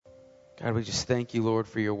God, we just thank you, Lord,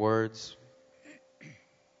 for your words.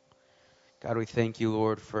 God, we thank you,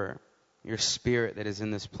 Lord, for your spirit that is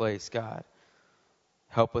in this place, God.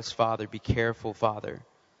 Help us, Father. Be careful, Father,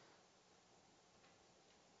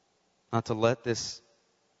 not to let this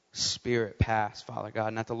spirit pass, Father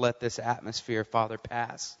God, not to let this atmosphere, Father,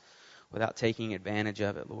 pass without taking advantage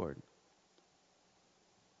of it, Lord.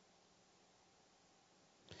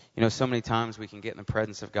 You know, so many times we can get in the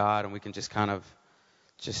presence of God and we can just kind of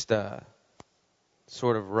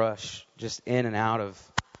sort of rush just in and out of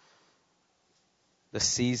the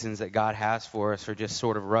seasons that God has for us, or just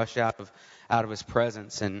sort of rush out of His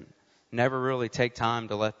presence and never really take time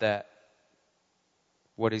to let that,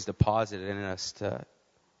 what He's deposited in us, to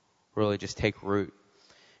really just take root.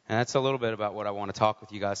 And that's a little bit about what I want to talk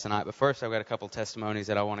with you guys tonight. But first, I've got a couple testimonies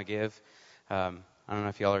that I want to give. I don't know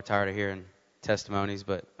if y'all are tired of hearing testimonies,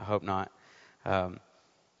 but I hope not.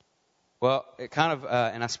 Well, it kind of,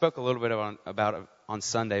 and I spoke a little bit about it on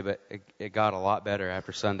Sunday, but it got a lot better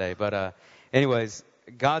after Sunday. But anyways,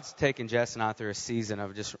 God's taken Jess and I through a season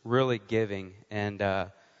of just really giving and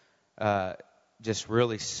just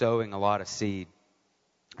really sowing a lot of seed.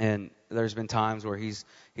 And there's been times where he's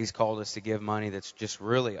called us to give money that's just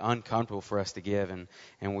really uncomfortable for us to give, and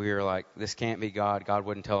we were like, this can't be God. God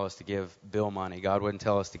wouldn't tell us to give bill money. God wouldn't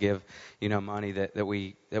tell us to give, money that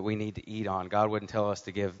we need to eat on. God wouldn't tell us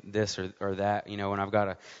to give this or that. When I've got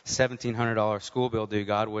a $1,700 school bill due,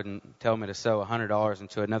 God wouldn't tell me to sow $100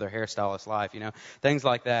 into another hairstylist's life. Things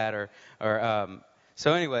like that.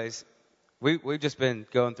 So anyways. We've just been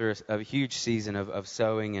going through a huge season of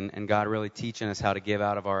sowing and God really teaching us how to give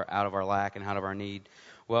out of our lack and out of our need.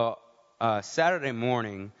 Well, Saturday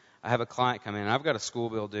morning, I have a client come in. I've got a school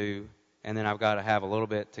bill due, and then I've got to have a little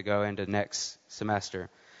bit to go into next semester,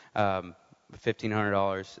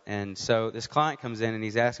 $1,500. And so this client comes in and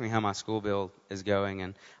he's asking me how my school bill is going,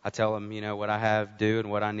 and I tell him, what I have due and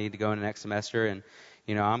what I need to go into next semester, and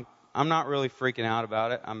I'm not really freaking out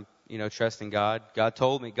about it. I'm trusting God.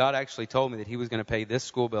 God actually told me that He was going to pay this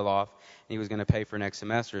school bill off, and He was going to pay for next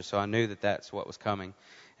semester. So I knew that that's what was coming,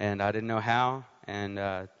 and I didn't know how, and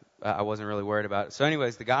I wasn't really worried about it. So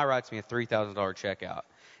anyways, the guy writes me a $3,000 check out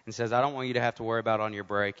and says, I don't want you to have to worry about on your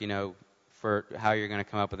break, for how you're going to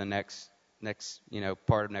come up with the next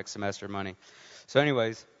part of next semester money. So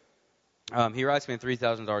anyways, he writes me a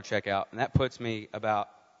 $3,000 check out, and that puts me about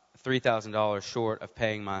 $3,000 short of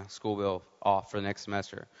paying my school bill off for the next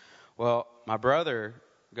semester. Well, my brother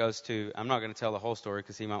goes to, I'm not going to tell the whole story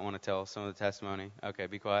because he might want to tell some of the testimony. Okay,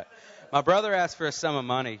 be quiet. My brother asked for a sum of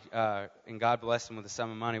money, and God blessed him with a sum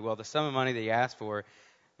of money. Well, the sum of money that he asked for,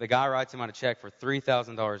 the guy writes him out a check for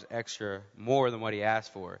 $3,000 extra, more than what he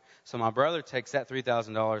asked for. So my brother takes that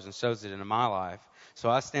 $3,000 and sows it into my life. So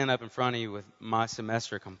I stand up in front of you with my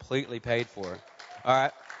semester completely paid for. All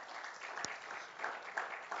right.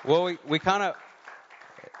 Well, we kind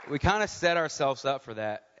of set ourselves up for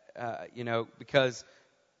that. Because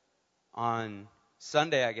on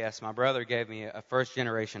Sunday, I guess, my brother gave me a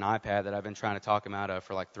first-generation iPad that I've been trying to talk him out of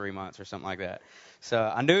for like 3 months or something like that. So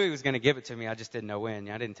I knew he was going to give it to me. I just didn't know when.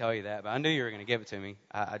 I didn't tell you that, but I knew you were going to give it to me.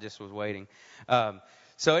 I just was waiting.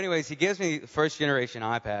 So anyways, he gives me the first-generation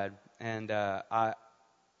iPad, and I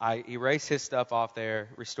erase his stuff off there,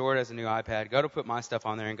 restore it as a new iPad, go to put my stuff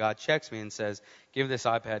on there, and God checks me and says, give this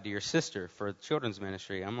iPad to your sister for children's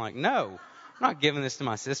ministry. I'm like, no. I'm not giving this to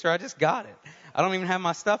my sister. I just got it. I don't even have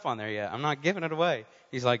my stuff on there yet. I'm not giving it away.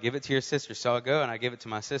 He's like, give it to your sister. So I go and I give it to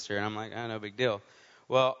my sister. And I'm like, no big deal.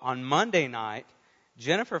 Well, on Monday night,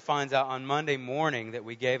 Jennifer finds out on Monday morning that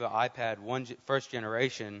we gave an iPad first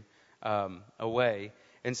generation away.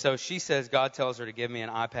 And so she says God tells her to give me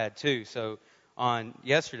an iPad 2. So on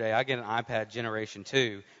yesterday, I get an iPad generation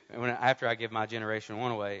 2 after I give my generation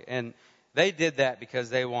 1 away. And they did that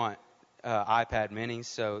because they want iPad minis,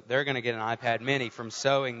 so they're going to get an iPad mini from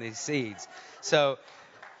sowing these seeds. So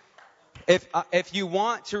if you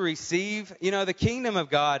want to receive, the kingdom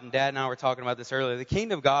of God, and Dad and I were talking about this earlier, the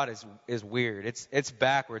kingdom of God is weird. It's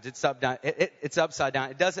backwards. It's it's upside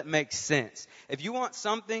down. It doesn't make sense. If you want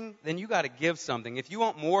something, then you got to give something. If you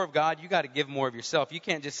want more of God, you got to give more of yourself. You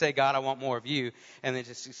can't just say, God, I want more of you, and then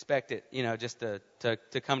just expect it, just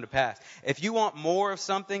to come to pass. If you want more of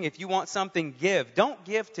something, if you want something, give. Don't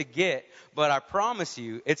give to get, but I promise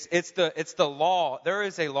you, it's the law. There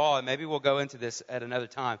is a law, and maybe we'll go into this at another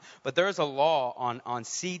time, but there is a law on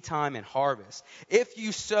seed time and harvest. If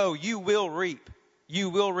you sow, you will reap. You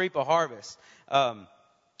will reap a harvest.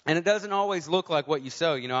 And it doesn't always look like what you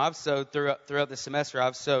sow. I've sowed throughout the semester.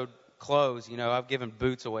 I've sowed clothes. I've given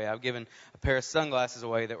boots away. I've given a pair of sunglasses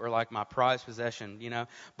away that were like my prized possession,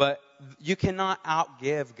 But you cannot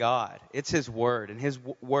outgive God. It's His Word, and His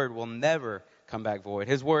Word will never come back void.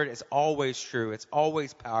 His Word is always true. It's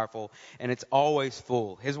always powerful, and it's always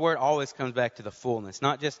full. His Word always comes back to the fullness.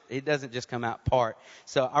 It doesn't just come out part.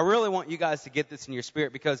 So I really want you guys to get this in your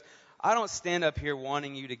spirit, because I don't stand up here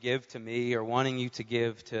wanting you to give to me or wanting you to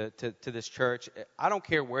give to this church. I don't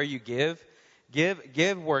care where you give.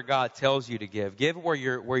 Give where God tells you to give. Give where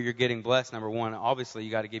you're getting blessed. Number one, obviously you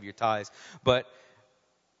got to give your tithes, but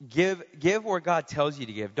give where God tells you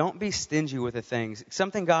to give. Don't be stingy with the things.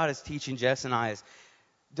 Something God is teaching Jess and I is,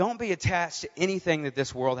 don't be attached to anything that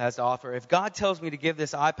this world has to offer. If God tells me to give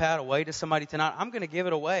this iPad away to somebody tonight, I'm going to give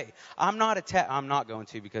it away. I'm not going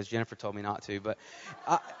to, because Jennifer told me not to, but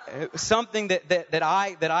something that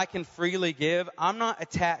I can freely give. I'm not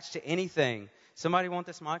attached to anything. Somebody want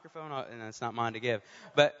this microphone? And it's not mine to give.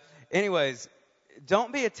 But anyways,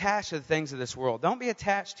 don't be attached to the things of this world. Don't be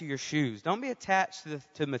attached to your shoes. Don't be attached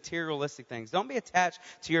to materialistic things. Don't be attached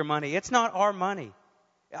to your money. It's not our money.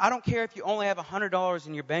 I don't care if you only have $100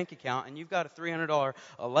 in your bank account and you've got a $300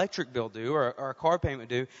 electric bill due or a car payment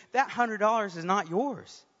due. That $100 is not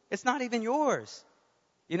yours. It's not even yours.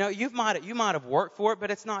 You might have worked for it,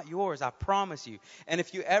 but it's not yours. I promise you. And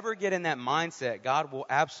if you ever get in that mindset, God will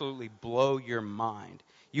absolutely blow your mind.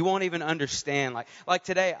 You won't even understand. Like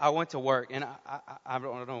today, I went to work, and I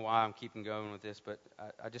don't know why I'm keeping going with this, but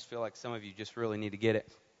I just feel like some of you just really need to get it.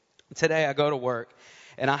 Today, I go to work,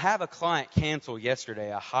 and I have a client cancel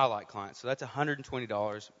yesterday, a highlight client. So that's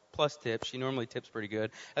 $120 plus tips. She normally tips pretty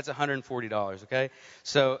good. That's $140, okay?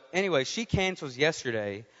 So anyway, she cancels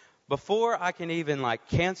yesterday. Before I can even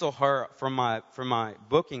cancel her from my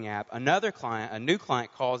booking app, another client, a new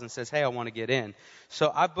client, calls and says, "Hey, I want to get in." So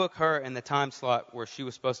I book her in the time slot where she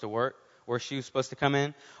was supposed to work, where she was supposed to come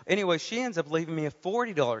in. Anyway, she ends up leaving me a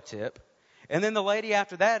 $40 tip. And then the lady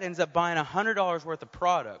after that ends up buying $100 worth of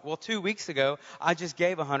product. Well, 2 weeks ago, I just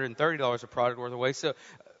gave $130 of product worth away. So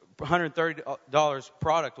 $130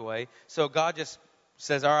 product away. So God just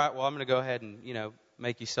says, "All right, well, I'm going to go ahead and,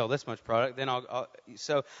 make you sell this much product." Then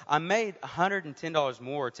so I made $110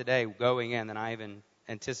 more today going in than I even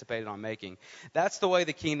anticipated on making. That's the way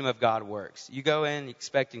the kingdom of God works. You go in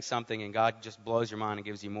expecting something, and God just blows your mind and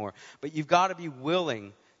gives you more. But you've got to be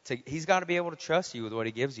willing to. He's got to be able to trust you with what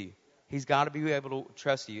He gives you. He's got to be able to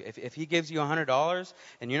trust you. If He gives you $100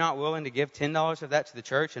 and you're not willing to give $10 of that to the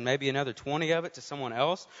church and maybe another 20 of it to someone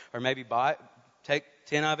else, or maybe take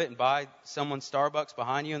 10 of it and buy someone Starbucks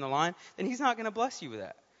behind you in the line, then He's not going to bless you with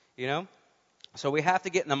that, So we have to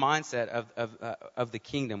get in the mindset of the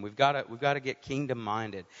kingdom. We've got to get kingdom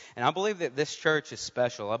minded. And I believe that this church is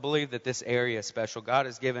special. I believe that this area is special. God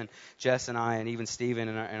has given Jess and I, and even Stephen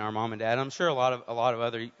and our mom and dad, I'm sure a lot of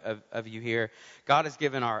other of you here, God has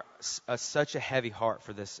given such a heavy heart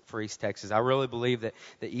for East Texas. I really believe that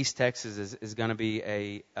East Texas is going to be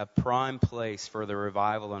a prime place for the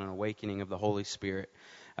revival and an awakening of the Holy Spirit.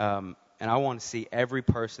 And I want to see every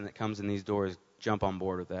person that comes in these doors jump on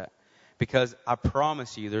board with that. Because I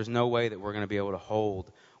promise you, there's no way that we're going to be able to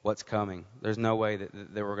hold what's coming. There's no way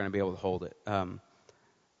that we're going to be able to hold it.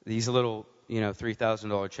 These little,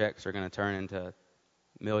 $3,000 checks are going to turn into $1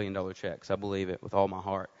 million checks. I believe it with all my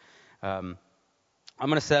heart. I'm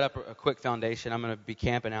going to set up a quick foundation. I'm going to be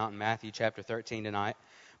camping out in Matthew chapter 13 tonight.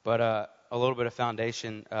 But a little bit of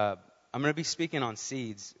foundation. I'm going to be speaking on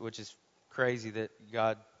seeds, which is crazy that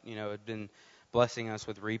God, had been blessing us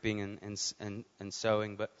with reaping and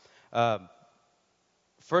sowing. But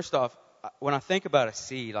first off, when I think about a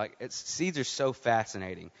seed, seeds are so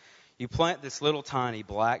fascinating. You plant this little tiny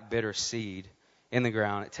black bitter seed in the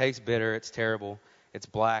ground. It tastes bitter. It's terrible. It's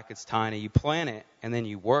black. It's tiny. You plant it, and then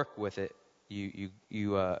you work with it. You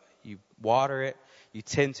water it. You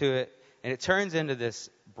tend to it, and it turns into this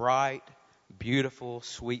bright, beautiful,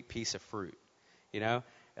 sweet piece of fruit.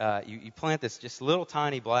 You plant this just little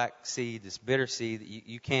tiny black seed, this bitter seed that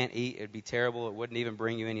you can't eat. It'd be terrible. It wouldn't even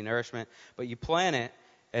bring you any nourishment. But you plant it,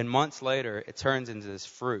 and months later, it turns into this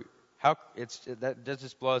fruit. That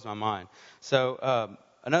just blows my mind. So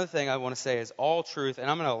another thing I want to say is all truth, and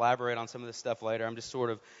I'm going to elaborate on some of this stuff later. I'm just sort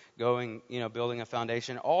of building a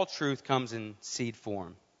foundation. All truth comes in seed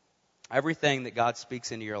form. Everything that God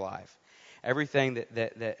speaks into your life, everything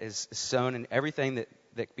that is sown, and everything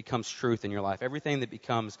that becomes truth in your life, everything that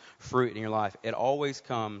becomes fruit in your life, it always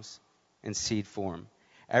comes in seed form.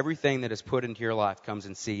 Everything that is put into your life comes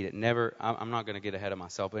in seed. I'm not going to get ahead of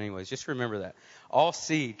myself, but anyways, just remember that. All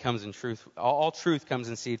seed comes in truth. All truth comes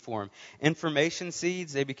in seed form. Information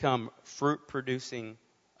seeds, they become fruit-producing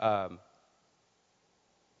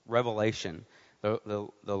revelation. the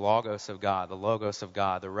logos of God,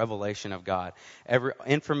 the revelation of God. Every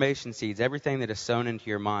information seeds, everything that is sown into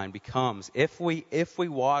your mind becomes, if we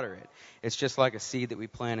water it, it's just like a seed that we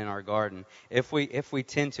plant in our garden. If we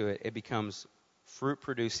tend to it, it becomes fruit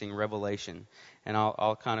producing revelation. And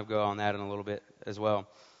I'll kind of go on that in a little bit as well.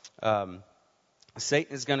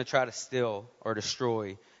 Satan is going to try to steal or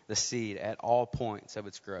destroy the seed at all points of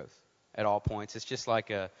its growth. At all points. It's just like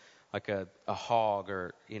a hog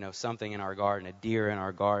or, something in our garden, a deer in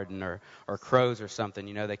our garden or crows or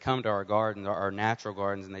something. They come to our garden, our natural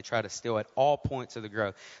gardens, and they try to steal at all points of the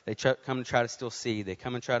growth. They come and try to steal seed. They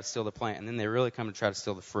come and try to steal the plant, and then they really come and try to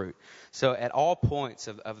steal the fruit. So at all points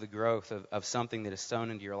of the growth of something that is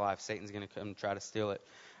sown into your life, Satan's going to come and try to steal it.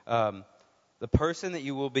 The person that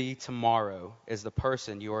you will be tomorrow is the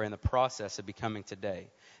person you are in the process of becoming today.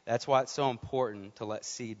 That's why it's so important to let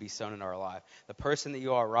seed be sown into our life. The person that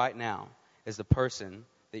you are right now is the person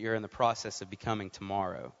that you're in the process of becoming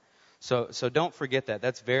tomorrow. So don't forget that.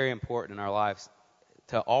 That's very important in our lives,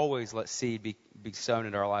 to always let seed be sown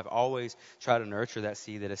into our life. Always try to nurture that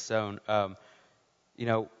seed that is sown.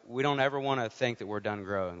 We don't ever want to think that we're done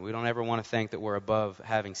growing. We don't ever want to think that we're above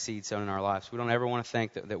having seed sown in our lives. We don't ever want to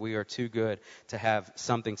think that we are too good to have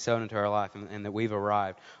something sown into our life and that we've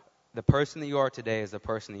arrived. The person that you are today is the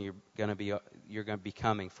person that you're going to be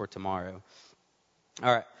becoming for tomorrow.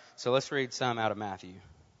 All right, so let's read some out of Matthew.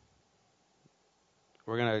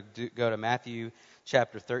 We're going to go to Matthew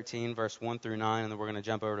chapter 13, verse 1 through 9, and then we're going to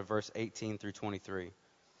jump over to verse 18 through 23.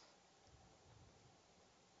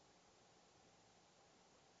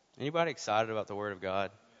 Anybody excited about the Word of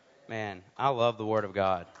God? Man, I love the Word of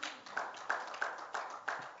God.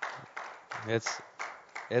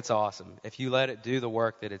 It's awesome. If you let it do the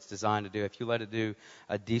work that it's designed to do, if you let it do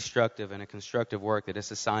a destructive and a constructive work that it's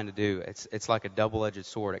assigned to do, it's like a double-edged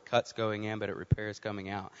sword. It cuts going in, but it repairs coming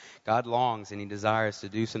out. God longs and He desires to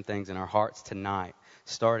do some things in our hearts tonight,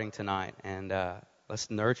 starting tonight. And let's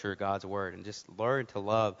nurture God's Word and just learn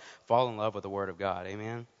to fall in love with the Word of God.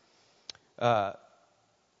 Amen?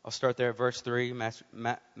 I'll start there at verse 3,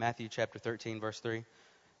 Matthew chapter 13, verse 3.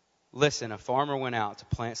 Listen, a farmer went out to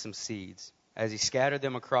plant some seeds. As he scattered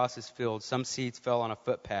them across his field, some seeds fell on a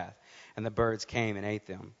footpath, and the birds came and ate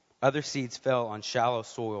them. Other seeds fell on shallow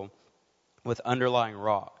soil with underlying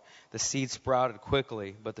rock. The seeds sprouted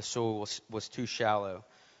quickly, but the soil was too shallow.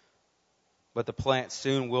 But the plants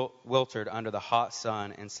soon wilted under the hot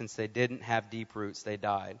sun, and since they didn't have deep roots, they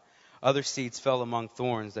died. Other seeds fell among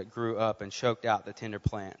thorns that grew up and choked out the tender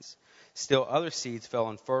plants. Still other seeds fell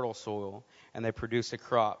on fertile soil, and they produced a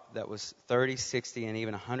crop that was 30, 60, and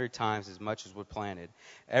even 100 times as much as was planted.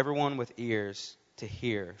 Everyone with ears to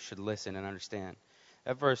hear should listen and understand.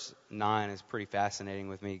 That verse 9 is pretty fascinating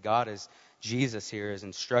with me. Jesus here is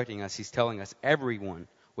instructing us. He's telling us, everyone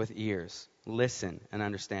with ears, listen and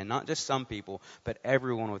understand. Not just some people, but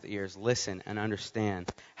everyone with ears, listen and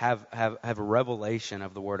understand. Have a revelation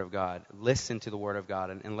of the Word of God. Listen to the Word of God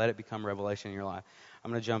and let it become revelation in your life. I'm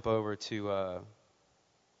going to jump over to, I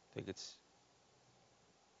think it's,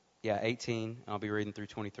 18. I'll be reading through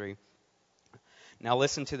 23. Now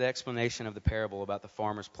listen to the explanation of the parable about the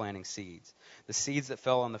farmers planting seeds. The seeds that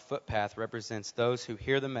fell on the footpath represents those who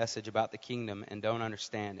hear the message about the kingdom and don't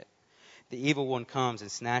understand it. The evil one comes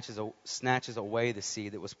and snatches away the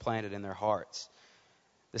seed that was planted in their hearts.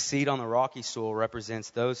 The seed on the rocky soil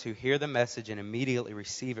represents those who hear the message and immediately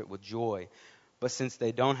receive it with joy. But since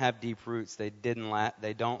they don't have deep roots, they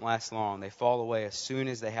don't last long. They fall away as soon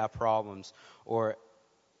as they have problems or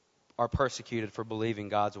are persecuted for believing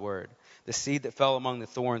God's word. The seed that fell among the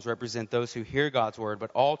thorns represent those who hear God's word,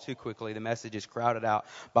 but all too quickly the message is crowded out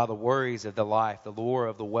by the worries of the life, the lure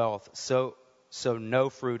of the wealth, so no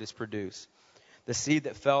fruit is produced. The seed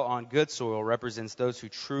that fell on good soil represents those who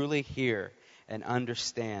truly hear and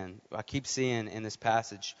understand. I keep seeing in this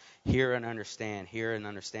passage, hear and understand, hear and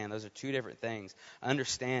understand. Those are two different things.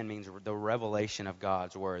 Understand means the revelation of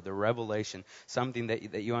God's word, the revelation, something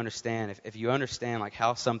that you understand. If you understand like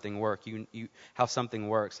how something works, how something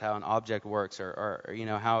works, how an object works, or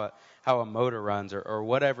how a motor runs, or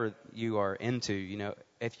whatever you are into,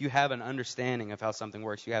 if you have an understanding of how something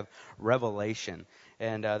works, you have revelation.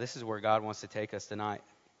 And this is where God wants to take us tonight.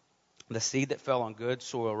 The seed that fell on good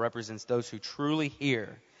soil represents those who truly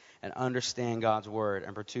hear and understand God's word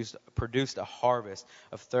and produced a harvest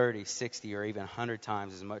of 30, 60, or even 100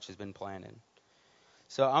 times as much has been planted.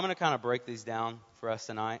 So I'm going to kind of break these down for us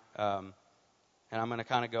tonight. And I'm going to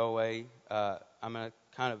kind of go away.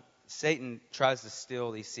 Satan tries to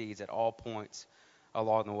steal these seeds at all points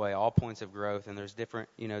along the way, all points of growth. And there's different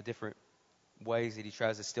ways that he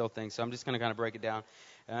tries to steal things. So I'm just going to kind of break it down.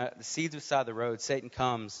 The seeds beside the road, Satan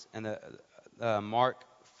comes, and Mark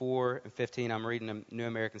 4:15. I'm reading the New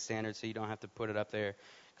American Standard, so you don't have to put it up there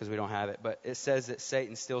because we don't have it. But it says that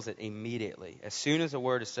Satan steals it immediately. As soon as a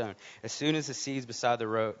word is sown, as soon as the seeds beside the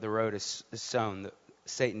road is sown,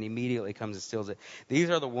 Satan immediately comes and steals it. These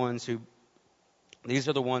are the ones who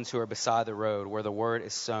are beside the road where the word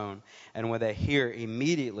is sown. And when they hear,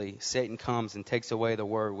 immediately Satan comes and takes away the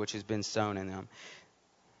word which has been sown in them.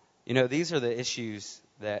 You know, these are the issues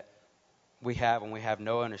that we have when we have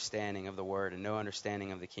no understanding of the word and no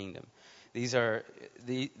understanding of the kingdom. These are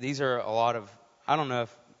a lot of, I don't know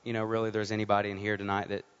if, really there's anybody in here tonight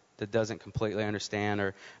that doesn't completely understand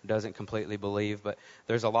or doesn't completely believe, but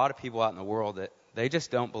there's a lot of people out in the world that they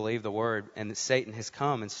just don't believe the word, and that Satan has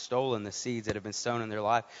come and stolen the seeds that have been sown in their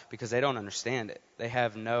life because they don't understand it. They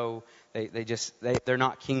have they're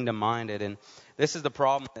not kingdom minded, and this is the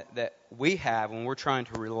problem that we have when we're trying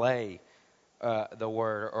to relay the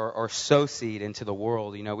word or sow seed into the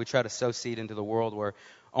world. We try to sow seed into the world where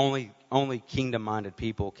only kingdom minded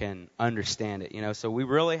people can understand it. So we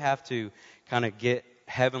really have to kind of get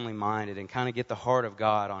heavenly minded and kind of get the heart of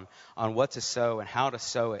God on what to sow and how to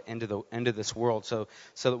sow it into this world, so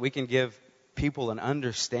that we can give people an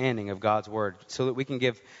understanding of God's word, so that we can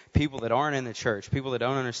give people that aren't in the church, people that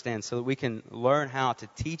don't understand, so that we can learn how to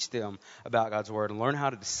teach them about God's word and learn how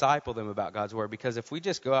to disciple them about God's word. Because if we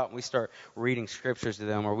just go out and we start reading scriptures to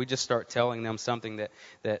them, or we just start telling them something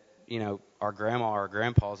that our grandma or our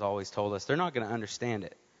grandpa's always told us, they're not going to understand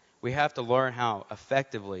it. We have to learn how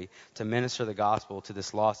effectively to minister the gospel to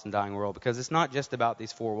this lost and dying world, because it's not just about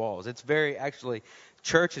these four walls.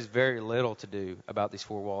 Church is very little to do about these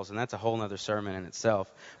four walls, and that's a whole other sermon in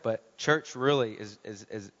itself. But church really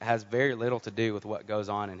has very little to do with what goes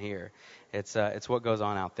on in here. It's what goes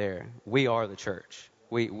on out there. We are the church.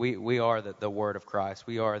 We are the word of Christ.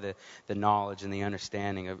 We are the knowledge and the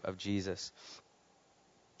understanding of Jesus.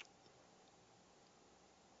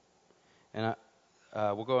 And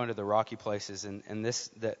we'll go into the rocky places, and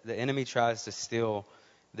the enemy tries to steal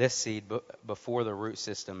this seed before the root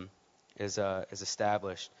system is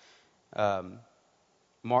established.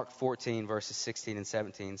 Mark 14 verses 16 and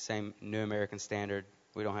 17, same New American Standard.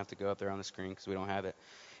 We don't have to go up there on the screen because we don't have it.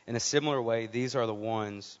 In a similar way, these are the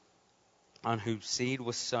ones on whose seed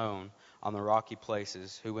was sown on the rocky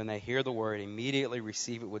places, who when they hear the word immediately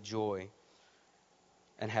receive it with joy,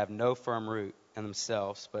 and have no firm root in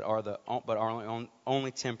themselves, but are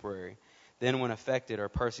only temporary. Then when affected or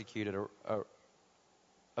persecuted,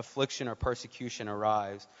 affliction or persecution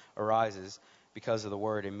arises because of the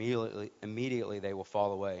word, immediately they will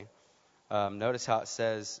fall away. Notice how it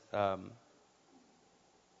says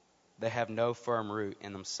they have no firm root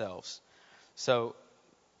in themselves. So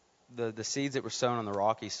the seeds that were sown on the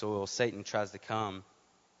rocky soil, Satan tries to come,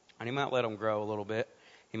 and he might let them grow a little bit.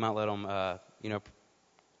 He might let them,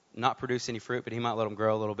 not produce any fruit, but he might let them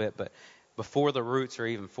grow a little bit. But before the roots are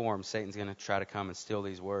even formed, Satan's going to try to come and steal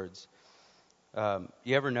these words. Have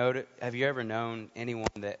you ever known anyone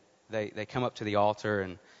that they come up to the altar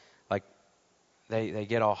and like they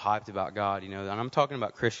get all hyped about God, And I'm talking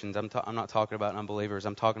about Christians. I'm not talking about unbelievers.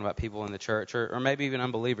 I'm talking about people in the church or maybe even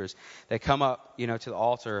unbelievers. They come up, to the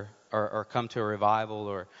altar or come to a revival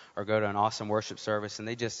or go to an awesome worship service, and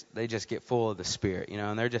they just get full of the Spirit,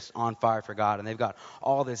 and they're just on fire for God, and they've got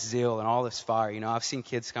all this zeal and all this fire. I've seen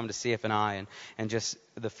kids come to CFNI and just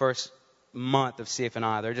the first month of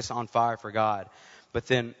CFNI, they're just on fire for God. But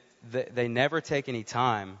then they never take any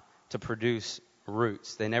time to produce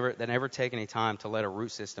roots. They never take any time to let a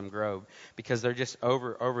root system grow, because they're just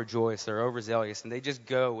overjoyous, they're overzealous, and they just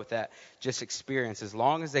go with that just experience. As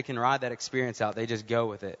long as they can ride that experience out, they just go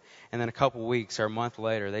with it. And then a couple weeks or a month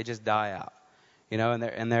later, they just die out. And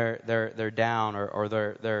they're down, or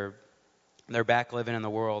they're back living in the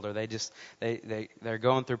world, or they're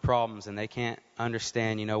going through problems and they can't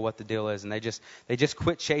understand, what the deal is, and they just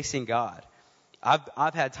quit chasing God.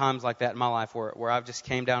 I've had times like that in my life where I've just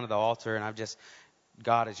came down to the altar and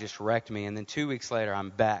God has just wrecked me, and then 2 weeks later I'm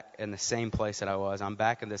back in the same place that I was. I'm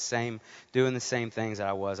back in doing the same things that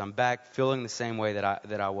I was. I'm back feeling the same way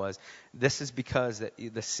that I was. This is because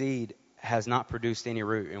the seed has not produced any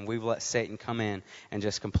root, and we've let Satan come in and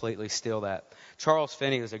just completely steal that. Charles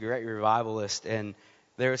Finney was a great revivalist, and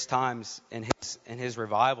there's times in his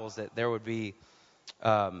revivals that there would be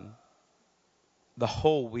the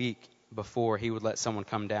whole week before he would let someone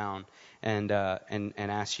come down and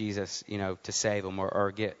ask Jesus, to save them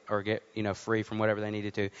or get free from whatever they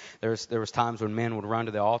needed to. There was times when men would run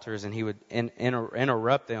to the altars, and he would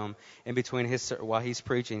interrupt them in between while he's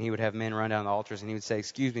preaching. He would have men run down the altars, and he would say,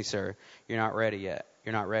 "Excuse me, sir, you're not ready yet.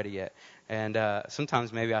 You're not ready yet." And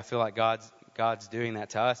sometimes maybe I feel like God's God's doing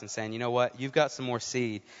that to us and saying, you know what, you've got some more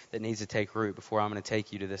seed that needs to take root before I'm going to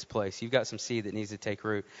take you to this place. You've got some seed that needs to take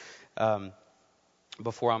root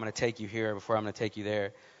before I'm going to take you here, before I'm going to take you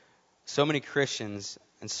there. So many Christians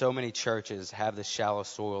and so many churches have this shallow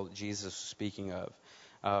soil that Jesus was speaking of.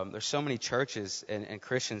 There's so many churches and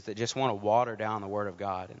Christians that just want to water down the Word of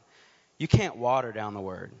God. And you can't water down the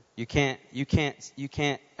Word. You can't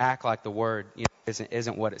act like the Word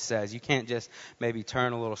isn't what it says. You can't just maybe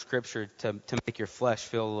turn a little scripture to make your flesh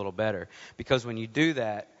feel a little better. Because when you do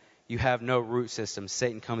that, you have no root system.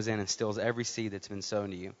 Satan comes in and steals every seed that's been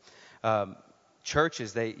sown to you.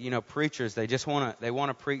 Churches, preachers, they just want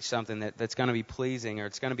to preach something that's going to be pleasing, or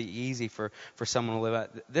it's going to be easy for someone to live out.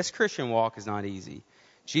 This Christian walk is not easy.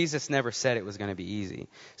 Jesus never said it was going to be easy.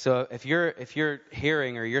 So if you're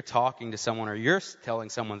hearing, or you're talking to someone, or you're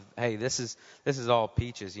telling someone, hey, this is all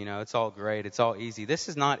peaches, it's all great, it's all easy. This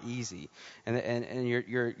is not easy, and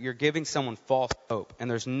you're giving someone false hope. And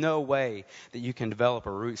there's no way that you can develop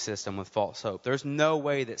a root system with false hope. There's no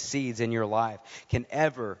way that seeds in your life can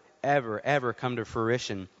ever come to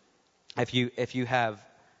fruition if you have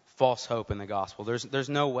false hope in the gospel. There's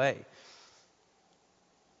no way.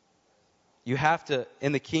 You have to,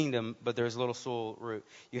 in the kingdom, but there's little soil root.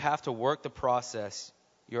 You have to work the process.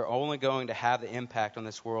 You're only going to have the impact on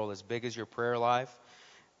this world as big as your prayer life.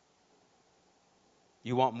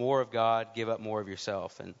 You want more of God, give up more of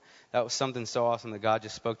yourself. And that was something so awesome that God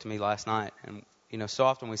just spoke to me last night. And, so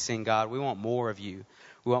often we sing, God, we want more of you.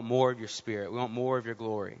 We want more of your spirit. We want more of your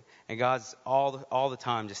glory. And God's all the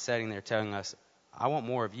time just sitting there telling us, I want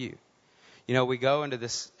more of you. We go into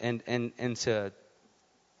this into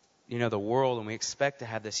the world, and we expect to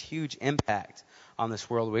have this huge impact on this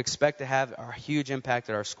world. We expect to have a huge impact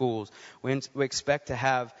at our schools. We expect to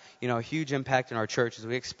have, a huge impact in our churches.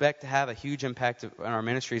 We expect to have a huge impact in our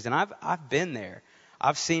ministries. And I've been there.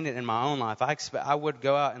 I've seen it in my own life. I would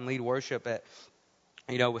go out and lead worship at,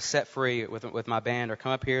 with Set Free with my band, or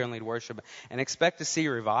come up here and lead worship and expect to see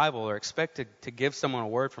revival, or expect to give someone a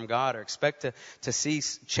word from God, or expect to see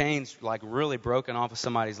chains like really broken off of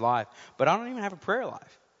somebody's life. But I don't even have a prayer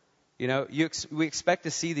life. We expect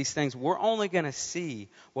to see these things. We're only going to see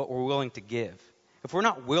what we're willing to give. If we're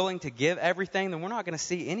not willing to give everything, then we're not going to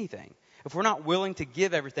see anything. If we're not willing to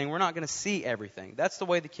give everything, we're not going to see everything. That's the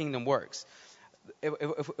way the kingdom works.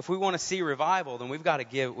 If we want to see revival, then we've got to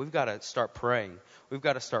give. We've got to start praying. We've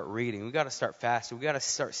got to start reading. We've got to start fasting. We've got to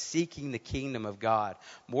start seeking the kingdom of God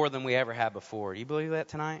more than we ever have before. Do you believe that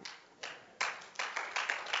tonight?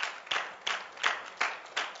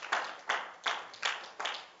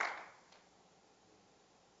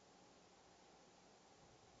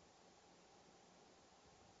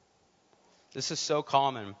 This is so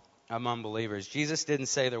common among believers. Jesus didn't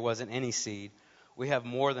say there wasn't any seed. We have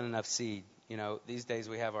more than enough seed. These days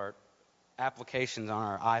we have our applications on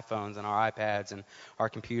our iPhones and our iPads and our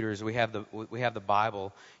computers. We have the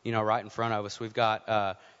Bible, right in front of us. We've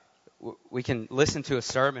got we can listen to a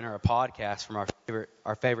sermon or a podcast from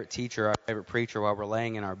our favorite teacher, our favorite preacher, while we're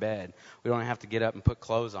laying in our bed. We don't have to get up and put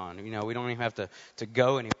clothes on. We don't even have to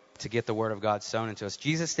go anywhere to get the word of God sown into us.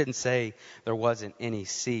 Jesus didn't say there wasn't any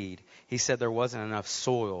seed. He said there wasn't enough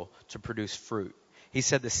soil to produce fruit. He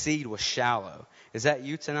said the seed was shallow. Is that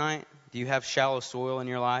you tonight? Do you have shallow soil in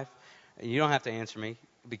your life? You don't have to answer me,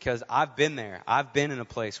 because I've been there. I've been in a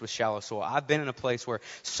place with shallow soil. I've been in a place where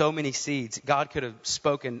so many seeds, God could have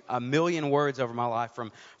spoken a million words over my life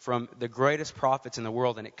from the greatest prophets in the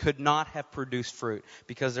world, and it could not have produced fruit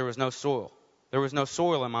because there was no soil. There was no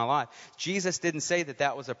soil in my life. Jesus didn't say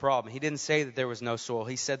that was a problem. He didn't say that there was no soil.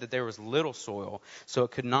 He said that there was little soil, so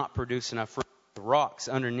it could not produce enough fruit. Rocks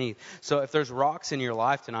underneath. So if there's rocks in your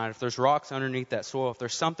life tonight, if there's rocks underneath that soil, if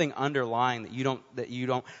there's something underlying that you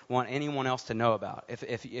don't want anyone else to know about,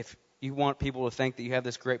 if you want people to think that you have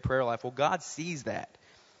this great prayer life, well, God sees that.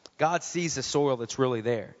 God sees the soil that's really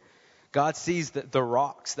there. God sees the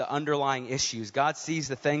rocks, the underlying issues. God sees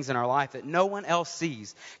the things in our life that no one else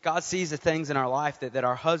sees. God sees the things in our life that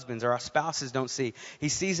our husbands or our spouses don't see. He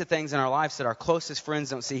sees the things in our lives that our closest friends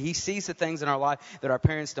don't see. He sees the things in our life that our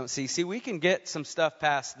parents don't see. See, we can get some stuff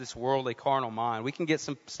past this worldly carnal mind. We can get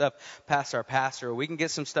some stuff past our pastor, or we can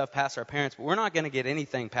get some stuff past our parents, but we're not going to get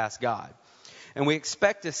anything past God. And we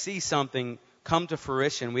expect to see something come to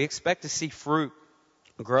fruition. We expect to see fruit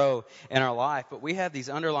grow in our life, but we have these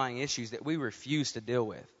underlying issues that we refuse to deal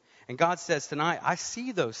with. And God says tonight, I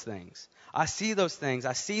see those things. I see those things.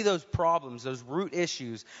 I see those problems, those root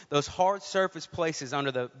issues, those hard surface places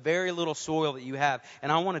under the very little soil that you have,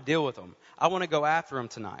 and I want to deal with them. I want to go after them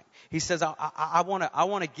tonight. He says, I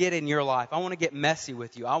want to get in your life. I want to get messy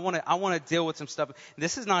with you. I want to deal with some stuff.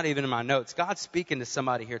 This is not even in my notes. God's speaking to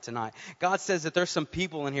somebody here tonight. God says that there's some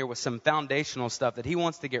people in here with some foundational stuff that He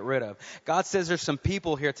wants to get rid of. God says there's some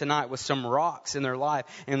people here tonight with some rocks in their life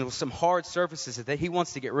and with some hard surfaces that He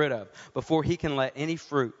wants to get rid of before He can let any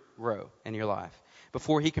fruit grow in your life,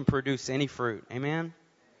 before He can produce any fruit. Amen?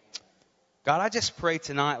 God, I just pray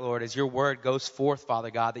tonight, Lord, as your word goes forth, Father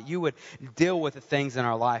God, that you would deal with the things in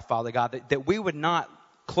our life, Father God, that we would not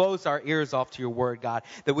close our ears off to your word, God,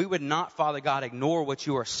 that we would not, Father God, ignore what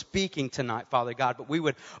you are speaking tonight, Father God, but we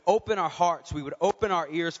would open our hearts, we would open our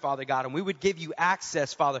ears, Father God, and we would give you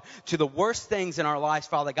access, Father, to the worst things in our lives,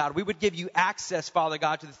 Father God. We would give you access, Father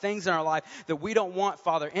God, to the things in our life that we don't want,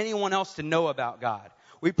 Father, anyone else to know about, God.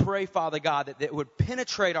 We pray, Father God, that it would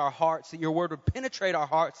penetrate our hearts, that your word would penetrate our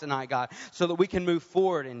hearts tonight, God, so that we can move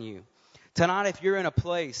forward in you. Tonight, if you're in a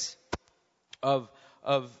place of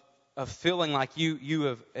feeling like you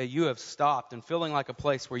have stopped and feeling like a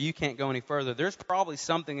place where you can't go any further, there's probably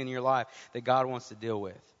something in your life that God wants to deal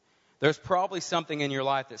with. There's probably something in your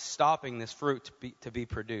life that's stopping this fruit to be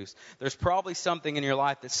produced. There's probably something in your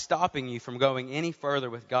life that's stopping you from going any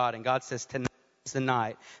further with God. And God says, tonight is the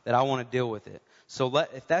night that I want to deal with it. So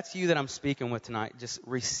if that's you that I'm speaking with tonight, just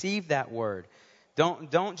receive that word.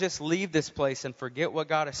 Don't just leave this place and forget what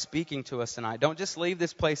God is speaking to us tonight. Don't just leave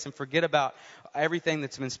this place and forget about everything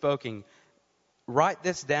that's been spoken. Write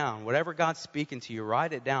this down. Whatever God's speaking to you,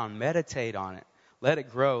 write it down. Meditate on it. Let it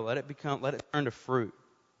grow. Let it turn to fruit.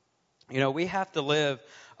 You know, we have to live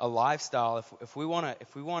a lifestyle. If we want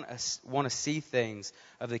to see things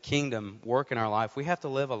of the kingdom work in our life, we have to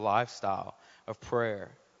live a lifestyle of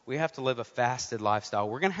prayer. We have to live a fasted lifestyle.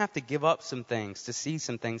 We're going to have to give up some things to see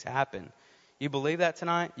some things happen. You believe that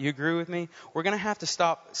tonight? You agree with me? We're going to have to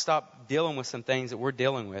stop dealing with some things that we're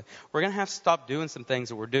dealing with. We're going to have to stop doing some things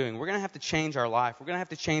that we're doing. We're going to have to change our life. We're going to have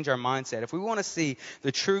to change our mindset. If we want to see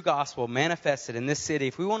the true gospel manifested in this city,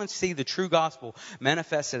 if we want to see the true gospel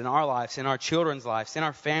manifested in our lives, in our children's lives, in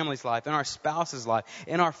our family's life, in our spouse's life,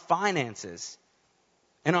 in our finances,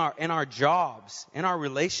 in our jobs, in our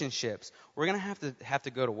relationships, we're going to have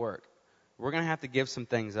to go to work. We're going to have to give some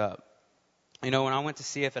things up. You know, when I went to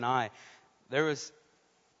CF&I, there was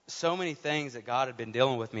so many things that God had been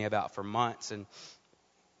dealing with me about for months, and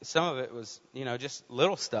some of it was, you know, just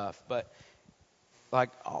little stuff. But like,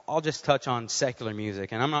 I'll just touch on secular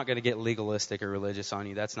music, and I'm not going to get legalistic or religious on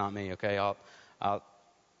you. That's not me, okay? I'll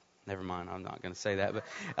never mind. I'm not going to say that, but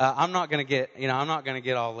I'm not going to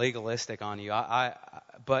get all legalistic on you.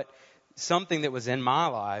 But something that was in my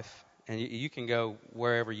life, and you can go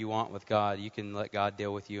wherever you want with God. You can let God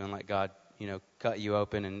deal with you and let God, you know, cut you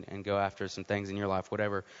open and go after some things in your life,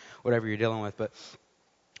 whatever you're dealing with. But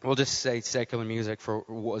we'll just say secular music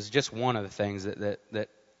was just one of the things that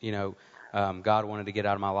you know, God wanted to get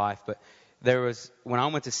out of my life. But when I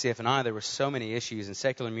went to CF&I, there were so many issues, and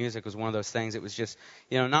secular music was one of those things. It was just,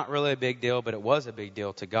 you know, not really a big deal, but it was a big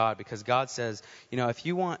deal to God, because God says, you know, if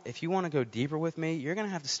you want to go deeper with me, you're going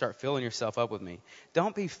to have to start filling yourself up with me.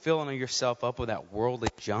 Don't be filling yourself up with that worldly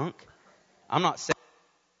junk. I'm not saying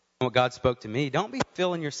what God spoke to me. Don't be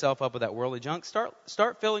filling yourself up with that worldly junk.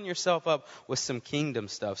 Start filling yourself up with some kingdom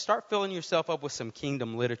stuff. Start filling yourself up with some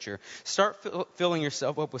kingdom literature. Start filling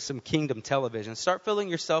yourself up with some kingdom television. Start filling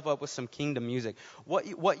yourself up with some kingdom music.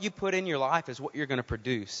 What you put in your life is what you're going to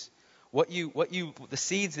produce.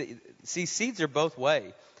 Seeds are both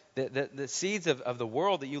way. The seeds of the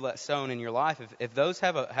world that you let sown in your life, if those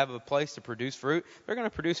have a place to produce fruit, they're going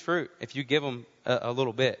to produce fruit if you give them a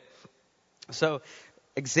little bit. So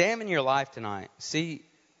examine your life tonight. See,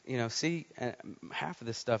 half of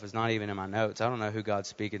this stuff is not even in my notes. I don't know who God's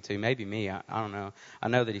speaking to. Maybe me. I don't know. I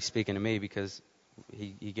know that He's speaking to me because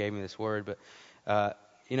He gave me this word. But,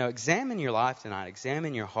 examine your life tonight.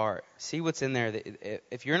 Examine your heart. See what's in there.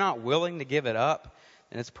 If you're not willing to give it up,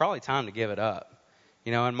 then it's probably time to give it up.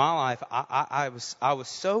 You know, in my life, I was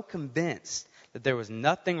so convinced that there was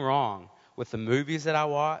nothing wrong with the movies that I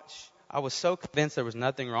watch. I was so convinced there was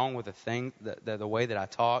nothing wrong with the way that I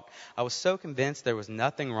talk. I was so convinced there was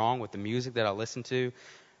nothing wrong with the music that I listened to.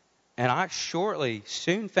 And I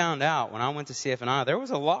soon found out when I went to CF&I, there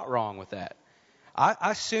was a lot wrong with that.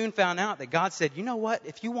 I soon found out that God said, you know what?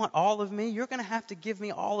 If you want all of me, you're going to have to give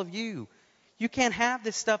me all of you. You can't have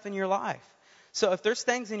this stuff in your life. So if there's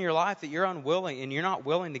things in your life that you're unwilling and you're not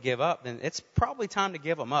willing to give up, then it's probably time to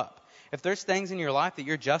give them up. If there's things in your life that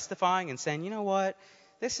you're justifying and saying, you know what?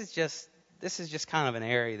 This is just this is just kind of an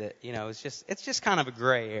area that, it's just kind of a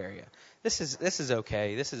gray area. This is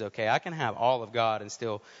okay. This is okay. I can have all of God and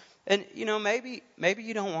still, and maybe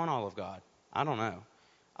you don't want all of God. I don't know.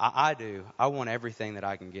 I do. I want everything that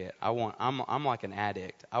I can get. I'm like an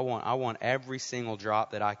addict. I want every single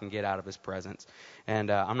drop that I can get out of His presence, and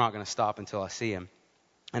I'm not going to stop until I see Him.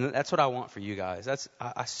 And that's what I want for you guys.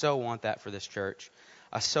 I so want that for this church.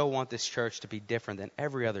 I so want this church to be different than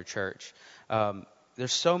every other church.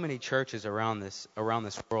 There's so many churches around this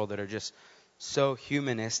world that are just so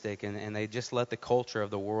humanistic, and they just let the culture of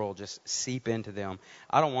the world just seep into them.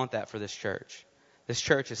 I don't want that for this church. This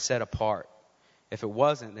church is set apart. If it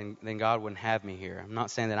wasn't, then God wouldn't have me here. I'm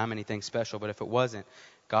not saying that I'm anything special, but if it wasn't,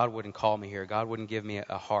 God wouldn't call me here. God wouldn't give me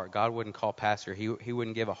a heart. God wouldn't call Pastor. He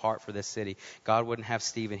wouldn't give a heart for this city. God wouldn't have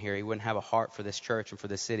Stephen here. He wouldn't have a heart for this church and for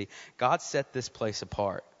this city. God set this place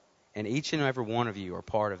apart, and each and every one of you are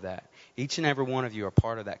part of that. Each and every one of you are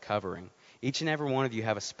part of that covering. Each and every one of you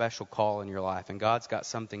have a special call in your life, and God's got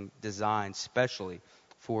something designed specially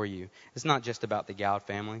for you. It's not just about the Gowd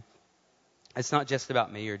family. It's not just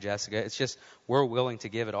about me or Jessica. It's just we're willing to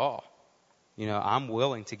give it all. I'm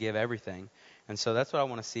willing to give everything. And so that's what I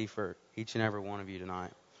want to see for each and every one of you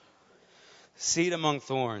tonight. Seed among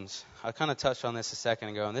thorns. I kind of touched on this a second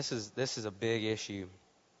ago, and this is a big issue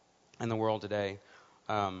in the world today.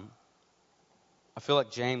 I feel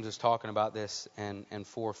like James is talking about this in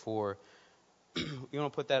 4:4. You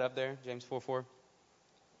want to put that up there, James 4:4?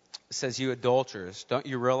 It says, "You adulterers, don't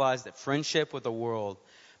you realize that friendship with the world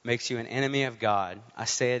makes you an enemy of God? I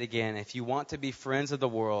say it again, if you want to be friends of the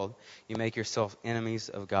world, you make yourself enemies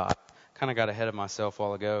of God." Kind of got ahead of myself a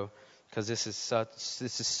while ago because this is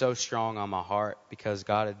so strong on my heart, because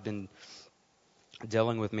God had been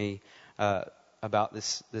dealing with me about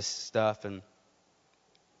this stuff, and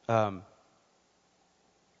I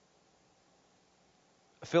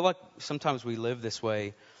feel like sometimes we live this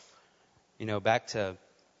way, back to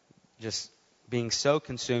just being so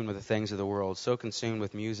consumed with the things of the world, so consumed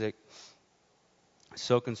with music,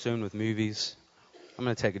 so consumed with movies. I'm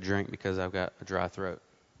going to take a drink because I've got a dry throat.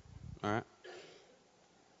 All right?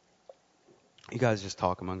 You guys just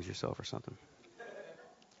talk amongst yourself or something.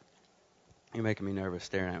 You're making me nervous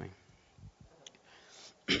staring at me.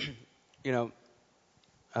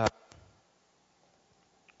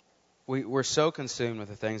 We're so consumed with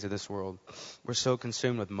the things of this world. We're so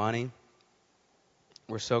consumed with money.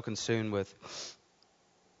 We're so consumed with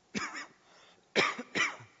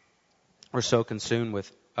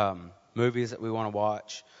movies that we want to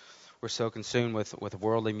watch. We're so consumed with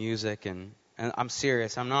worldly music, and I'm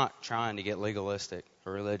serious. I'm not trying to get legalistic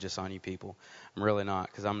or religious on you people. I'm really not,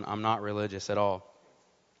 because I'm not religious at all.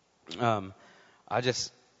 I'm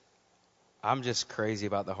just crazy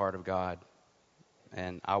about the heart of God,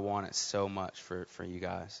 and I want it so much for you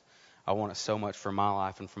guys. I want it so much for my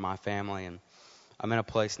life and for my family, and I'm in a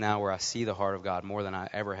place now where I see the heart of God more than I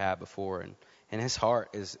ever have before, and His heart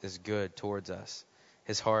is good towards us.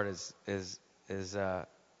 His heart is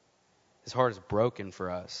broken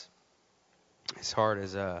for us. His heart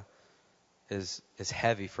is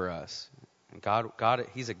heavy for us. And God,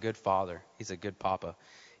 He's a good Father. He's a good Papa.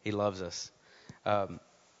 He loves us.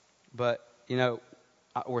 But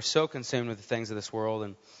we're so consumed with the things of this world,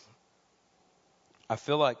 and I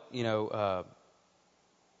feel like I'm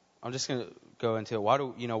just going to go into it. Why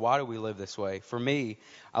do we live this way? For me,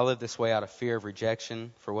 I live this way out of fear of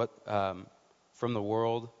rejection from the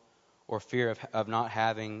world, or fear of not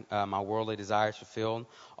having my worldly desires fulfilled.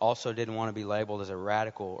 Also didn't want to be labeled as a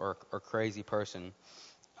radical or crazy person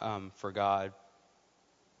for God.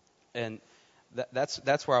 And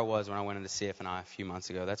that's where I was when I went into CFNI a few months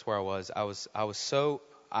ago. That's where I was.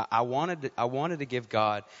 I wanted to give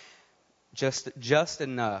God just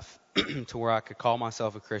enough to where I could call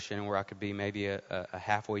myself a Christian, and where I could be maybe a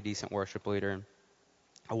halfway decent worship leader.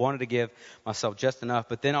 I wanted to give myself just enough,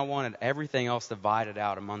 but then I wanted everything else divided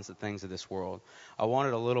out amongst the things of this world. I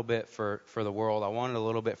wanted a little bit for the world. I wanted a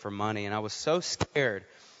little bit for money, and I was so scared.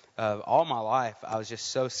 All my life, I was just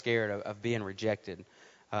so scared of being rejected.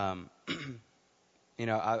 I've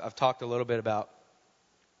talked a little bit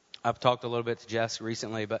to Jess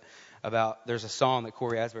recently, but there's a song that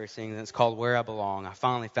Corey Asbury sings, and it's called "Where I Belong." I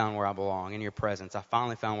finally found where I belong in Your presence. I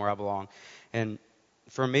finally found where I belong. And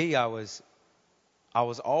for me, I was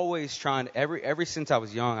always trying to, ever since I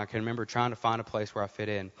was young, I can remember trying to find a place where I fit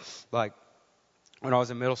in. Like when I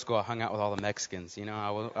was in middle school, I hung out with all the Mexicans.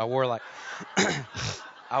 I wore like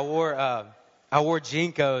I wore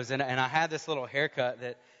JNCOs, and I had this little haircut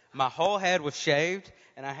that my whole head was shaved,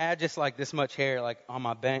 and I had just like this much hair, like on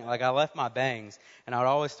my bang, like I left my bangs, and I would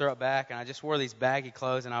always throw it back, and I just wore these baggy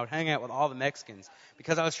clothes, and I would hang out with all the Mexicans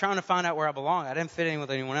because I was trying to find out where I belonged. I didn't fit in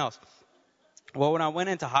with anyone else. Well, when I went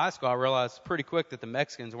into high school, I realized pretty quick that the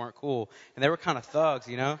Mexicans weren't cool, and they were kind of thugs,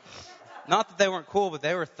 you know. Not that they weren't cool, but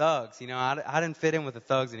they were thugs, you know. I didn't fit in with the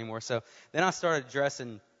thugs anymore. So then I started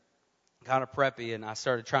dressing kind of preppy, and I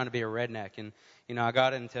started trying to be a redneck, and you know, I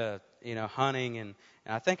got into hunting, and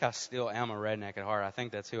I think I still am a redneck at heart. I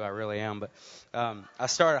think that's who I really am. But I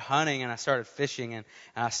started hunting, and I started fishing, and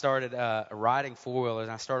I started riding four-wheelers,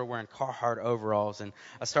 and I started wearing Carhartt overalls, and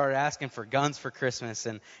I started asking for guns for Christmas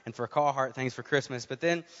and for Carhartt things for Christmas. But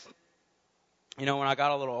then, you know, when I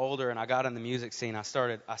got a little older and I got in the music scene, I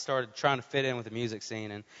started trying to fit in with the music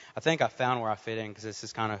scene, and I think I found where I fit in because this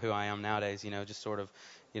is kind of who I am nowadays, you know, just sort of,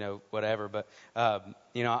 you know, whatever. But,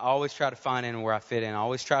 you know, I always try to find in where I fit in. I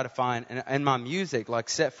always try to find, and my music, like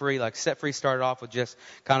Set Free started off with just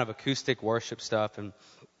kind of acoustic worship stuff, and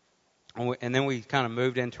then we kind of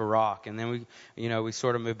moved into rock, and then we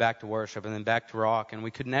sort of moved back to worship, and then back to rock, and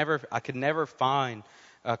I could never find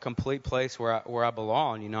a complete place where I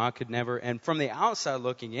belong. You know, I could never, and from the outside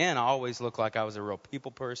looking in, I always looked like I was a real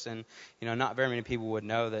people person. You know, not very many people would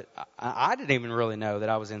know that. I didn't even really know that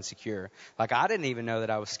I was insecure. Like, I didn't even know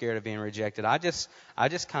that I was scared of being rejected. I just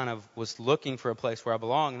kind of was looking for a place where I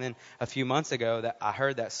belong. And then a few months ago, that I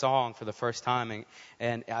heard that song for the first time,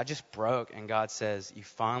 and I just broke. And God says, "You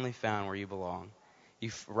finally found where you belong.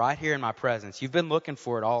 Right here in my presence. You've been looking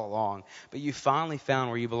for it all along, but you finally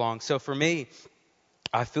found where you belong." So for me,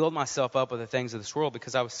 I filled myself up with the things of this world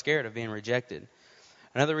because I was scared of being rejected.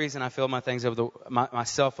 Another reason I filled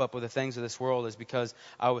myself up with the things of this world is because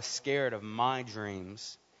I was scared of my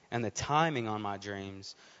dreams and the timing on my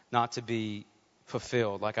dreams not to be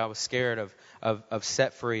fulfilled. Like, I was scared of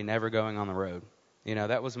Set Free never going on the road. You know,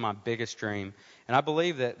 that was my biggest dream. And I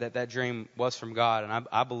believe that dream was from God. And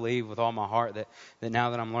I believe with all my heart that now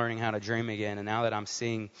that I'm learning how to dream again, and now that I'm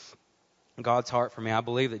seeing God's heart for me, I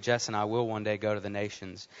believe that Jess and I will one day go to the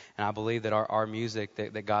nations. And I believe that our music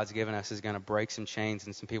that God's given us is going to break some chains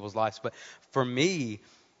in some people's lives. But for me,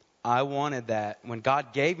 I wanted that. When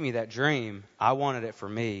God gave me that dream, I wanted it for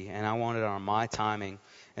me, and I wanted it on my timing.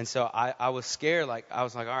 And so I was scared. I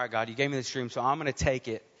was like, all right, God, you gave me this dream, so I'm going to take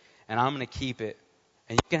it, and I'm going to keep it.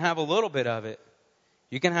 And you can have a little bit of it.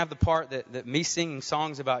 You can have the part that me singing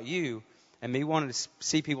songs about you and me wanting to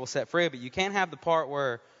see people set free, but you can't have the part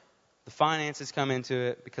where the finances come into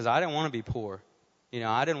it, because I didn't want to be poor. You know,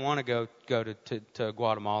 I didn't want to go to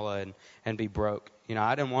Guatemala and be broke. You know,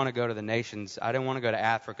 I didn't want to go to the nations. I didn't want to go to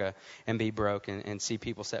Africa and be broke and see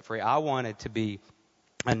people set free. I wanted to be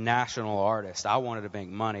a national artist. I wanted to make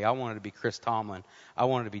money. I wanted to be Chris Tomlin. I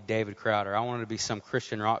wanted to be David Crowder. I wanted to be some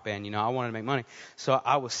Christian rock band. You know, I wanted to make money. So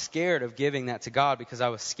I was scared of giving that to God because I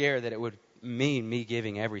was scared that it would mean me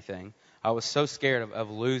giving everything. I was so scared of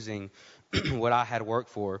losing what I had worked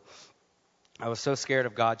for. I was so scared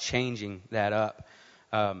of God changing that up.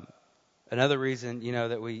 Another reason, you know,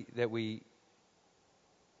 that we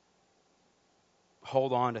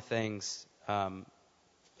hold on to things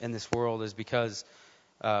in this world is because,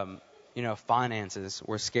 you know, finances.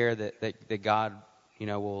 We're scared that God, you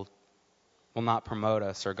know, will not promote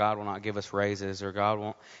us, or God will not give us raises, or God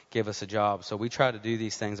won't give us a job. So we try to do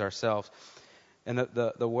these things ourselves. And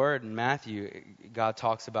the word in Matthew, God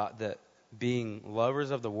talks about that being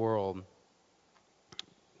lovers of the world.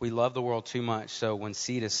 We love the world too much, so when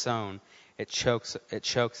seed is sown, it chokes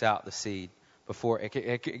out the seed before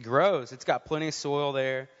it grows. It's got plenty of soil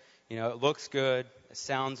there. You know, it looks good. It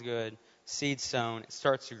sounds good. Seed sown. It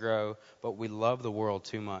starts to grow, but we love the world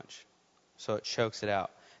too much, so it chokes it out.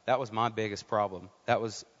 That was my biggest problem. That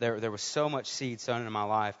was there was so much seed sown in my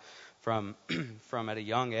life from at a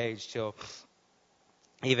young age till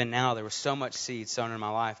even now. There was so much seed sown in my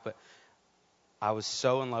life, but I was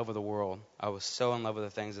so in love with the world. I was so in love with the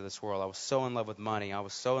things of this world. I was so in love with money. I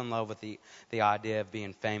was so in love with the idea of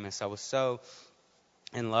being famous. I was so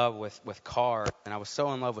in love with cars, and I was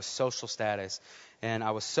so in love with social status. And I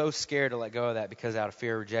was so scared to let go of that because out of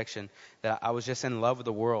fear of rejection, that I was just in love with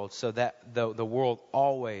the world. So that the world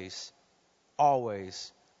always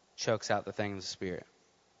chokes out the things of the Spirit.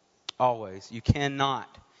 Always. You cannot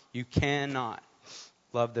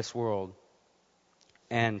love this world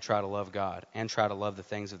and try to love God and try to love the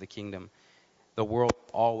things of the kingdom. The world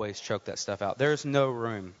always choke that stuff out. There's no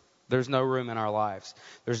room. There's no room in our lives.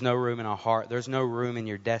 There's no room in our heart. There's no room in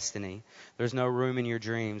your destiny. There's no room in your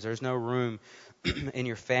dreams. There's no room in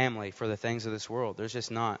your family for the things of this world. There's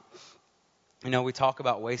just not. You know, we talk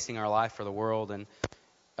about wasting our life for the world, and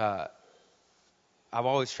I've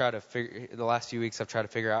always tried to figure, the last few weeks I've tried to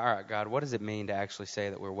figure out, all right, God, what does it mean to actually say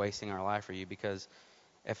that we're wasting our life for you? Because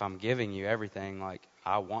if I'm giving you everything, like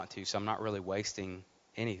I want to, so I'm not really wasting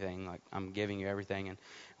anything, like I'm giving you everything. And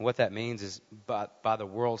what that means is by the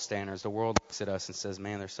world standards, the world looks at us and says,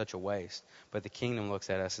 man, they're such a waste. But the kingdom looks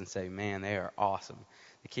at us and say, man, they are awesome.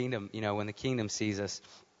 The kingdom, when the kingdom sees us,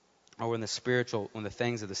 or when the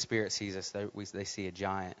things of the Spirit sees us, they see a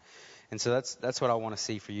giant. And so that's what I want to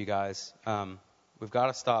see for you guys. We've got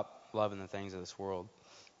to stop loving the things of this world.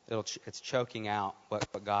 It's choking out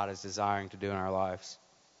what God is desiring to do in our lives.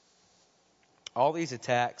 All these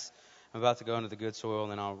attacks, I'm about to go into the good soil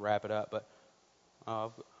and then I'll wrap it up. But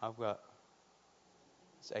I've got,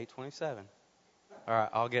 it's 8:27. All right,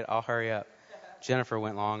 I'll hurry up. Jennifer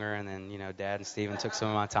went longer, and then Dad and Stephen took some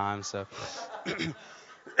of my time. So,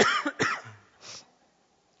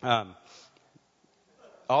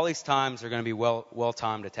 all these times are going to be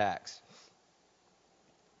well-timed attacks.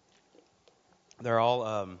 They're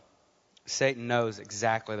all Satan knows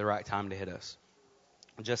exactly the right time to hit us.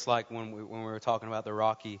 Just like when we were talking about the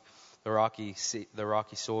rocky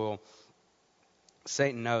soil,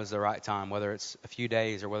 Satan knows the right time, whether it's a few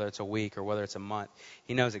days or whether it's a week or whether it's a month.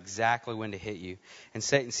 He knows exactly when to hit you. And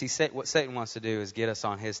what Satan wants to do is get us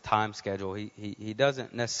on his time schedule. He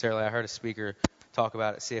doesn't necessarily. I heard a speaker talk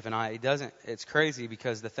about it at CFNI. He doesn't. It's crazy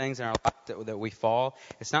because the things in our life that we fall,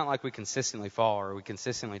 it's not like we consistently fall or we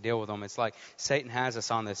consistently deal with them. It's like Satan has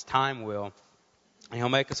us on this time wheel, and he'll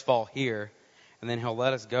make us fall here, and then he'll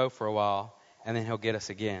let us go for a while, and then he'll get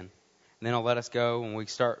us again. And then he'll let us go when we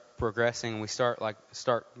start progressing and we start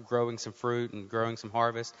growing some fruit and growing some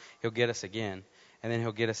harvest. He'll get us again, and then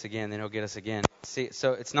he'll get us again, then he'll get us again. See,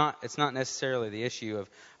 so it's not necessarily the issue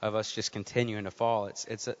of us just continuing to fall.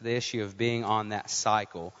 It's the issue of being on that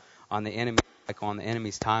cycle, on the enemy cycle, on the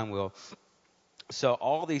enemy's time wheel. So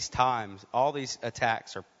all these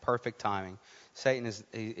attacks are perfect timing. Satan is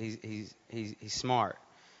he's smart.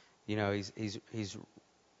 He's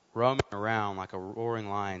roaming around like a roaring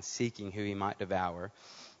lion, seeking who he might devour.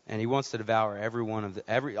 And he wants to devour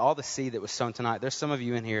all the seed that was sown tonight. There's some of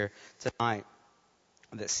you in here tonight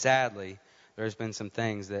that sadly there's been some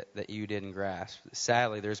things that you didn't grasp.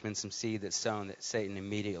 Sadly, there's been some seed that's sown that Satan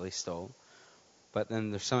immediately stole. But then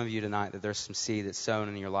there's some of you tonight that there's some seed that's sown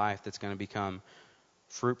in your life that's going to become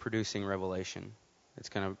fruit-producing revelation. It's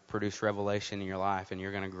going to produce revelation in your life, and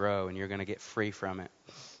you're going to grow, and you're going to get free from it.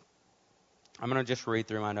 I'm going to just read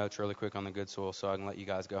through my notes really quick on the good soil so I can let you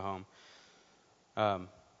guys go home.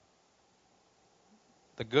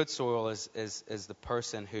 The good soil is the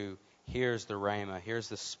person who hears the rhema, hears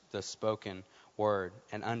the spoken word,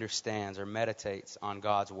 and understands or meditates on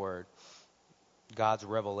God's word, God's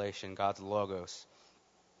revelation, God's logos.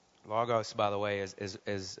 Logos, by the way, is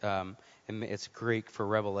it's Greek for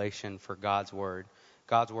revelation, for God's word.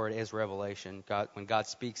 God's word is revelation. When God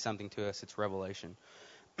speaks something to us, it's revelation.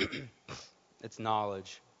 It's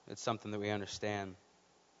knowledge. It's something that we understand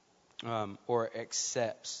or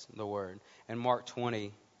accepts the word. And Mark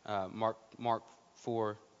 4,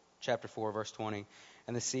 chapter 4, verse 20,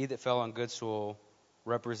 and the seed that fell on good soil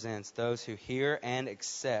represents those who hear and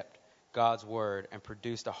accept God's word and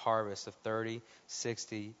produced a harvest of 30,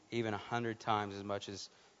 60, even 100 times as much as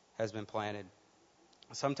has been planted.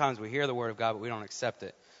 Sometimes we hear the word of God, but we don't accept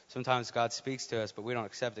it. Sometimes God speaks to us, but we don't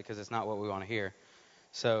accept it because it's not what we want to hear.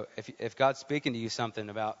 So if God's speaking to you something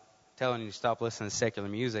about telling you to stop listening to secular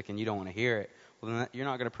music and you don't want to hear it, well, then you're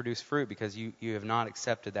not going to produce fruit because you have not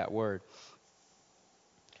accepted that word.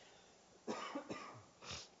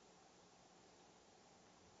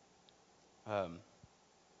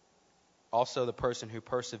 Also, the person who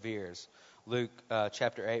perseveres. Luke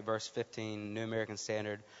chapter 8, verse 15, New American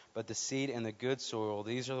Standard. But the seed in the good soil,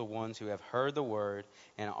 these are the ones who have heard the word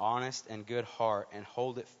in an honest and good heart and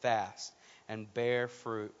hold it fast and bear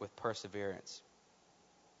fruit with perseverance.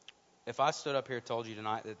 If I stood up here and told you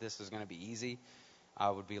tonight that this is going to be easy, I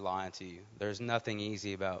would be lying to you. There's nothing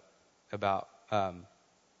easy about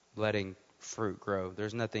letting fruit grow.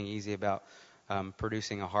 There's nothing easy about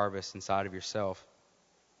producing a harvest inside of yourself.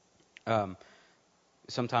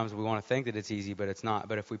 Sometimes we want to think that it's easy, but it's not.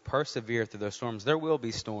 But if we persevere through those storms, there will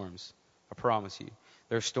be storms. I promise you.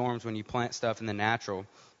 There's storms when you plant stuff in the natural,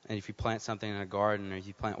 and if you plant something in a garden, or if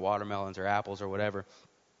you plant watermelons or apples or whatever,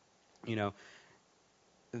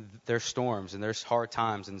 there's storms and there's hard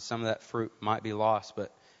times, and some of that fruit might be lost.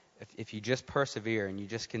 But if you just persevere and you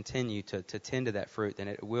just continue to tend to that fruit, then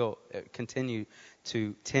it will continue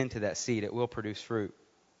to tend to that seed. It will produce fruit.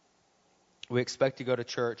 We expect to go to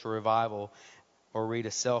church or revival or read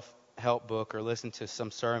a self-help book or listen to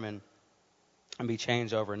some sermon and be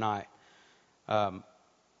changed overnight.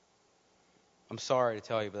 I'm sorry to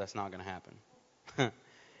tell you, but that's not going to happen.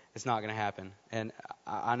 It's not going to happen. And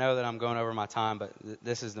I know that I'm going over my time, but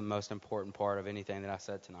this is the most important part of anything that I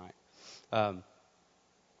said tonight.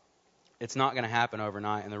 It's not going to happen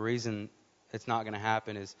overnight. And the reason it's not going to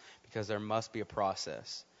happen is because there must be a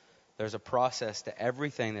process. There's a process to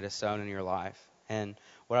everything that is sown in your life. And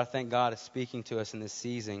what I think God is speaking to us in this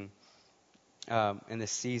season,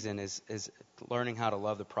 is learning how to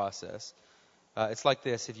love the process. It's like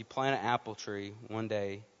this: if you plant an apple tree one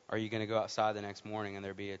day, are you going to go outside the next morning and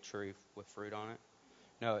there be a tree with fruit on it?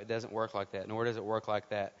 No, it doesn't work like that. Nor does it work like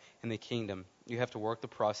that in the kingdom. You have to work the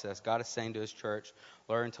process. God is saying to His church,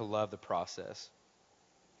 learn to love the process.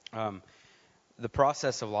 The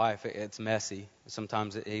process of life, it's messy.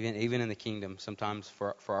 Sometimes, even in the kingdom, sometimes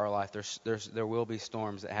for our life, there will be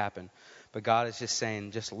storms that happen. But God is just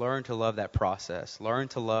saying, just learn to love that process. Learn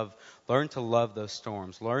to love those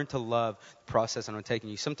storms. Learn to love the process I'm taking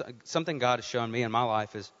you. Something God has shown me in my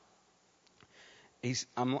life is,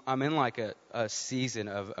 I'm in like a season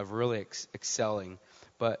of really excelling,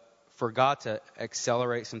 but for God to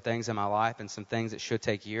accelerate some things in my life and some things that should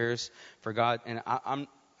take years, for God, and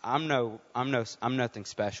I'm nothing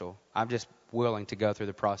special. I'm just willing to go through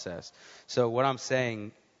the process. So what I'm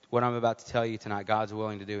saying, what I'm about to tell you tonight, God's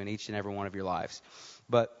willing to do in each and every one of your lives.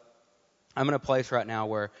 But I'm in a place right now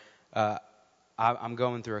where I'm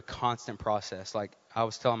going through a constant process. Like I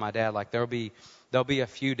was telling my dad, like there'll be a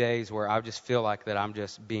few days where I just feel like that I'm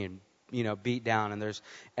just being, beat down, and there's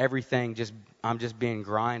everything I'm just being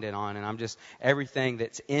grinded on, and everything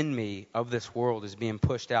that's in me of this world is being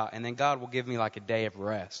pushed out. And then God will give me like a day of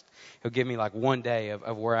rest. He'll give me like one day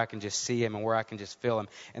of where I can just see Him and where I can just feel Him.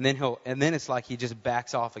 And then it's like He just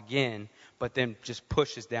backs off again, but then just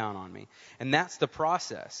pushes down on me. And that's the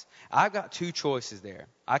process. I've got two choices there.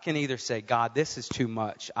 I can either say, God, this is too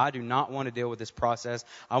much. I do not want to deal with this process.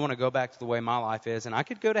 I want to go back to the way my life is. And I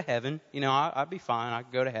could go to heaven. I'd be fine. I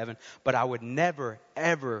could go to heaven. But I would never,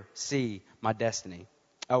 ever see my destiny.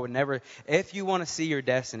 I would never. If you want to see your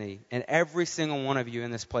destiny, and every single one of you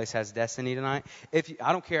in this place has destiny tonight,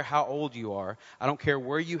 I don't care how old you are, I don't care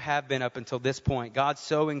where you have been up until this point, God's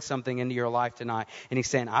sowing something into your life tonight, and He's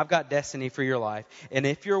saying, I've got destiny for your life. And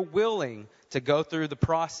if you're willing to go through the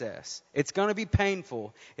process, it's going to be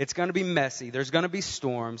painful, it's going to be messy, there's going to be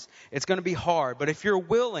storms, it's going to be hard. But if you're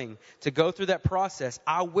willing to go through that process,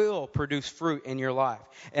 I will produce fruit in your life,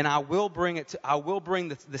 and I will bring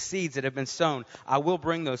the seeds that have been sown, I will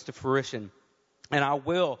bring those to fruition, and I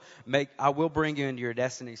will bring you into your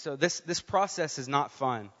destiny. So this process is not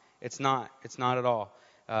fun. It's not at all.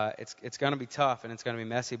 It's going to be tough and it's going to be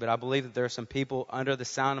messy, but I believe that there are some people under the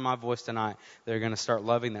sound of my voice tonight that are going to start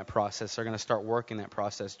loving that process. They're going to start working that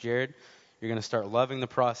process. Jared, you're going to start loving the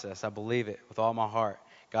process. I believe it with all my heart.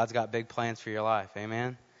 God's got big plans for your life.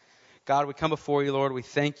 Amen. God, we come before you, Lord. We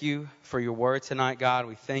thank you for your word tonight, God.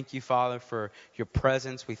 We thank you, Father, for your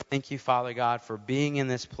presence. We thank you, Father God, for being in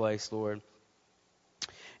this place, Lord.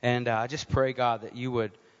 And I just pray, God, that you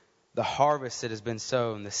would, the harvest that has been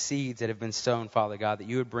sown, the seeds that have been sown, Father God, that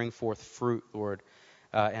you would bring forth fruit, Lord,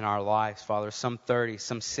 in our lives, Father. Some 30,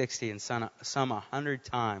 some 60, and some 100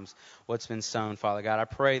 times what's been sown, Father God. I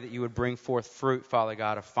pray that you would bring forth fruit, Father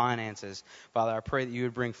God, of finances. Father, I pray that you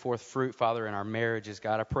would bring forth fruit, Father, in our marriages,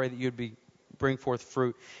 God. I pray that you would bring forth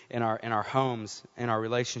fruit in our homes, in our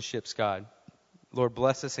relationships, God. Lord,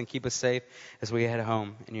 bless us and keep us safe as we head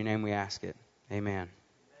home. In your name we ask it. Amen.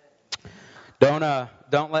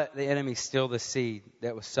 Don't let the enemy steal the seed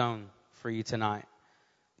that was sown for you tonight.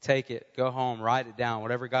 Take it, go home, write it down.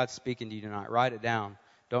 Whatever God's speaking to you tonight, write it down.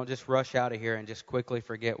 Don't just rush out of here and just quickly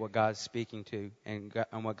forget what God's speaking to and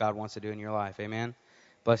what God wants to do in your life. Amen.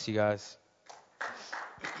 Bless you guys.